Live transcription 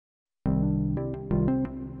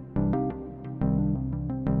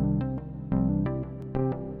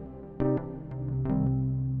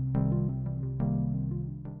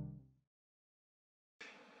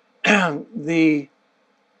The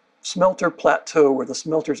smelter plateau, where the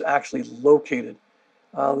smelter is actually located,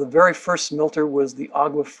 the very first smelter was the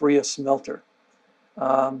Agua Fria smelter.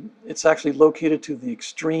 It's actually located to the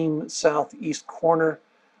extreme southeast corner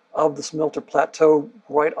of the smelter plateau,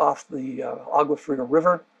 right off the Agua Fria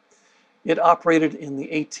River. It operated in the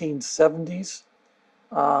 1870s,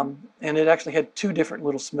 and it actually had two different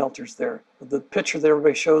little smelters there. The picture that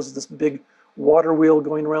everybody shows is this big water wheel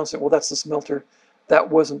going around, saying, well, that's the smelter. That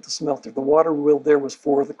wasn't the smelter. The water wheel there was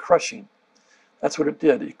for the crushing. That's what it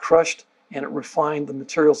did. It crushed and it refined the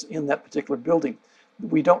materials in that particular building.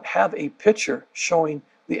 We don't have a picture showing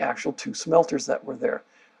the actual two smelters that were there.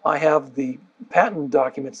 I have the patent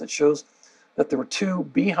documents that shows that there were two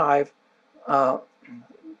beehive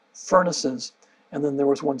furnaces, and then there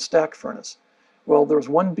was one stack furnace. Well, there was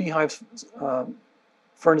one beehive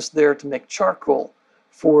furnace there to make charcoal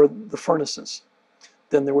for the furnaces.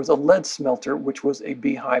 Then there was a lead smelter, which was a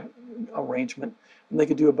beehive arrangement, and they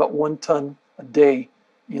could do about 1 ton a day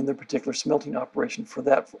in their particular smelting operation for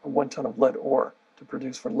that, 1 ton of lead ore to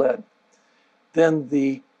produce for lead. Then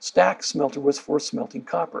the stack smelter was for smelting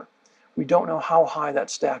copper. We don't know how high that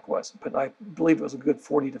stack was, but I believe it was a good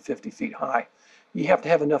 40 to 50 feet high. You have to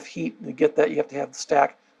have enough heat to get that. You have to have the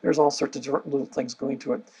stack. There's all sorts of different little things going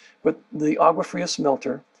to it. But the Agua Fria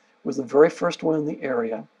smelter was the very first one in the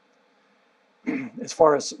area as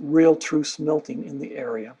far as real true smelting in the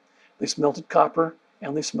area. They smelted copper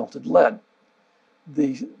and they smelted lead.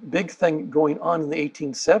 The big thing going on in the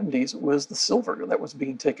 1870s was the silver that was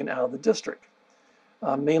being taken out of the district.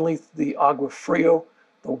 Mainly the Agua Fria,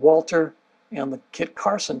 the Walter, and the Kit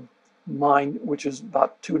Carson mine, which is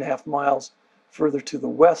about 2.5 miles further to the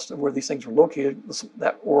west of where these things were located.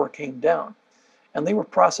 That ore came down. And they were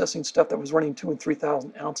processing stuff that was running 2,000 and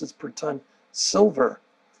 3,000 ounces per ton silver.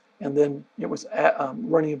 And then it was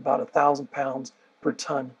running about 1,000 pounds per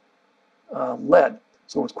ton lead.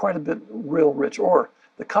 So it was quite a bit real rich ore.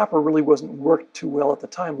 The copper really wasn't worked too well at the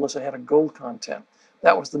time unless it had a gold content.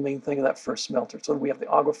 That was the main thing of that first smelter. So we have the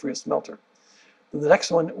Agua Fria smelter. The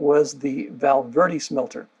next one was the Valverde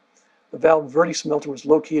smelter. The Valverde smelter was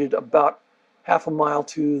located about 1/2 mile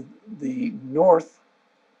to the north,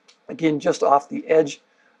 again just off the edge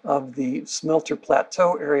of the smelter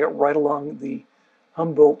plateau area, right along the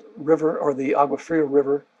Humboldt River, or the Agua Fria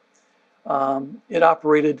River. It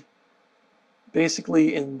operated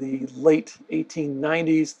basically in the late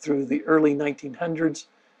 1890s through the early 1900s.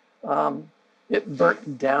 It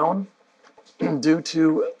burnt down due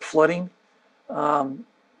to flooding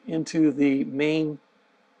into the main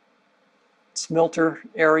smelter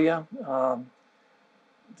area.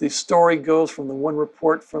 The story goes from the one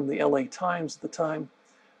report from the LA Times at the time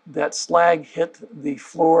that slag hit the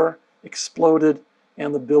floor, exploded,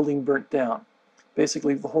 and the building burnt down.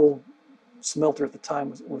 Basically, the whole smelter at the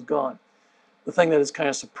time was gone. The thing that is kind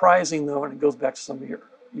of surprising, though, and it goes back to some of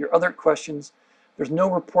your other questions, there's no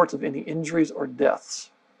reports of any injuries or deaths.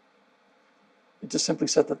 It just simply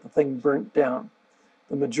said that the thing burnt down.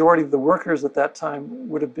 The majority of the workers at that time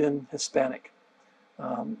would have been Hispanic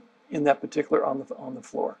in that particular on the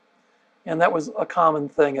floor. And that was a common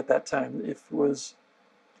thing at that time. If it was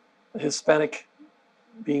a Hispanic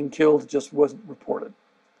being killed, it just wasn't reported.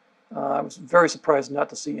 I was very surprised not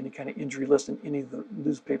to see any kind of injury list in any of the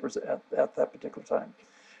newspapers at that particular time.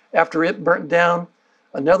 After it burnt down,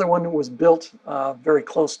 another one was built very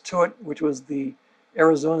close to it, which was the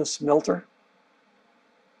Arizona Smelter,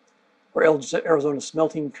 or Arizona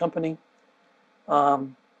Smelting Company.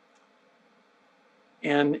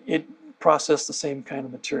 And it processed the same kind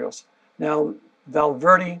of materials. Now,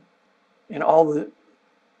 Valverde and all the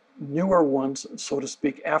newer ones, so to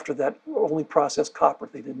speak, after that only processed copper.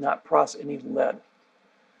 They did not process any lead.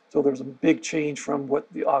 So there was a big change from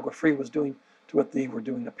what the Agua Fria was doing to what they were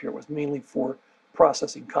doing up here. It was mainly for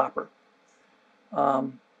processing copper.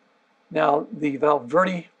 Now, the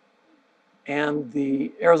Valverde and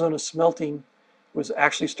the Arizona Smelting was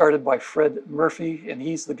actually started by Fred Murphy, and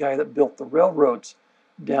he's the guy that built the railroads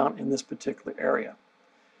down in this particular area.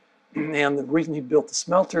 And the reason he built the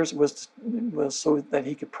smelters was so that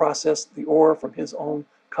he could process the ore from his own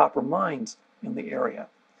copper mines in the area.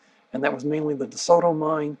 And that was mainly the DeSoto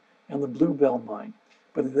mine and the Bluebell mine.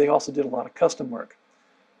 But they also did a lot of custom work.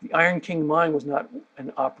 The Iron King mine was not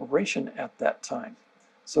in operation at that time.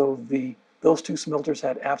 So those two smelters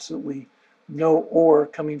had absolutely no ore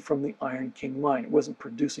coming from the Iron King mine. It wasn't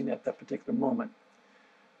producing at that particular moment.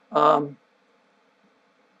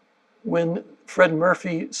 When Fred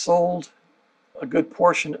Murphy sold a good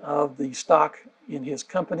portion of the stock in his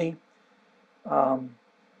company, the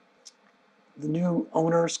new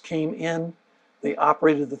owners came in. They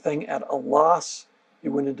operated the thing at a loss, It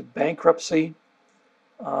went into bankruptcy.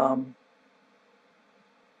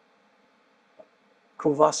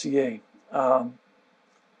 Courvoisier.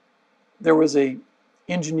 There was a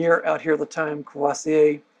engineer out here at the time,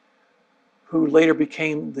 Courvoisier, who later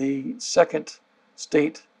became the second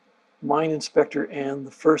state mine inspector and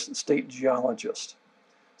the first state geologist.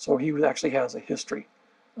 So he actually has a history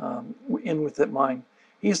in with that mine.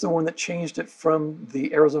 He's the one that changed it from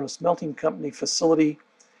the Arizona Smelting Company facility.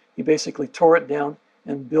 He basically tore it down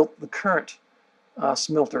and built the current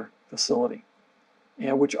smelter facility,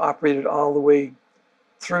 and which operated all the way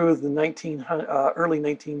through the early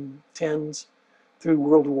 1910s, through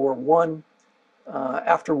World War I.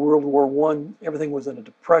 After World War I, everything was in a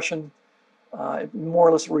depression. It more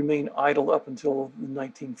or less remained idle up until the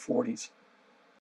 1940s.